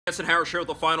Jansen Harris here with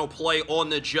the final play on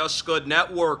the Just Good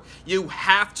Network. You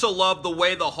have to love the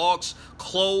way the Hawks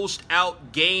closed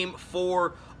out Game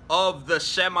 4 of the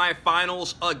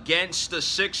semifinals against the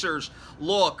Sixers.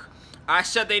 Look, I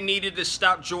said they needed to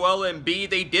stop Joel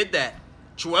Embiid. They did that.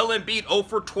 Joel Embiid 0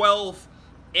 for 12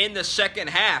 in the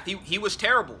second half. He was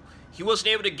terrible. He wasn't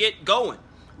able to get going.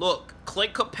 Look,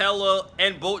 Clint Capella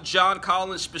and both John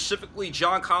Collins, specifically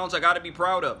John Collins, I got to be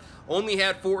proud of, only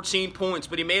had 14 points,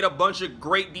 but he made a bunch of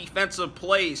great defensive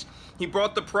plays. He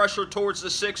brought the pressure towards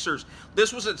the Sixers.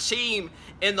 This was a team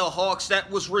in the Hawks that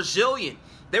was resilient.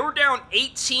 They were down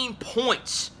 18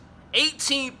 points.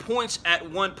 18 points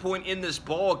at one point in this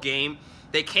ball game.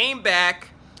 They came back.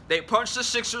 They punched the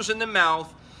Sixers in the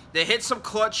mouth. They hit some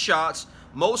clutch shots.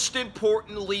 Most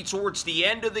importantly, towards the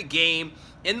end of the game,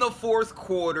 in the fourth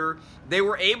quarter, they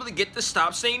were able to get the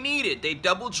stops they needed. They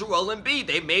doubled Joel Embiid.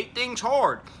 They made things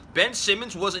hard. Ben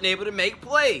Simmons wasn't able to make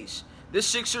plays. This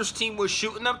Sixers team was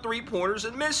shooting up three-pointers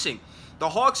and missing. The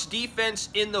Hawks' defense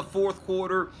in the fourth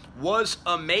quarter was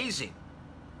amazing.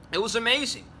 It was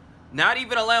amazing. Not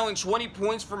even allowing 20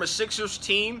 points from a Sixers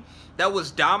team that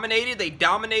was dominated. They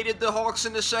dominated the Hawks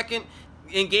in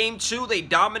Game 2. They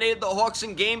dominated the Hawks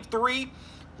in Game 3.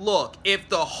 Look, if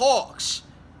the Hawks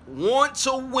want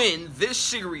to win this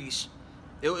series,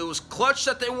 it was clutch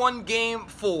that they won Game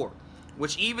 4,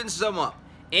 which evens them up.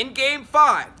 In Game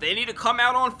 5, they need to come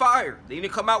out on fire. They need to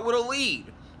come out with a lead.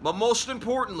 But most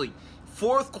importantly,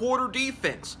 fourth quarter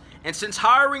defense. And since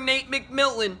hiring Nate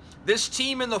McMillan, this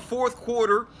team in the fourth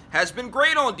quarter has been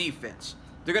great on defense.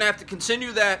 They're going to have to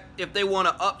continue that if they want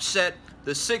to upset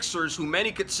the Sixers, who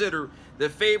many consider the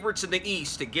favorites in the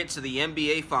East to get to the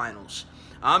NBA Finals.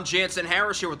 I'm Jansen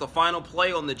Harris here with the final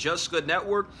play on the Just Good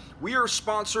Network. We are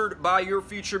sponsored by Your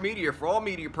Future Media. For all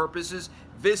media purposes,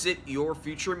 visit Your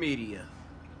Future Media.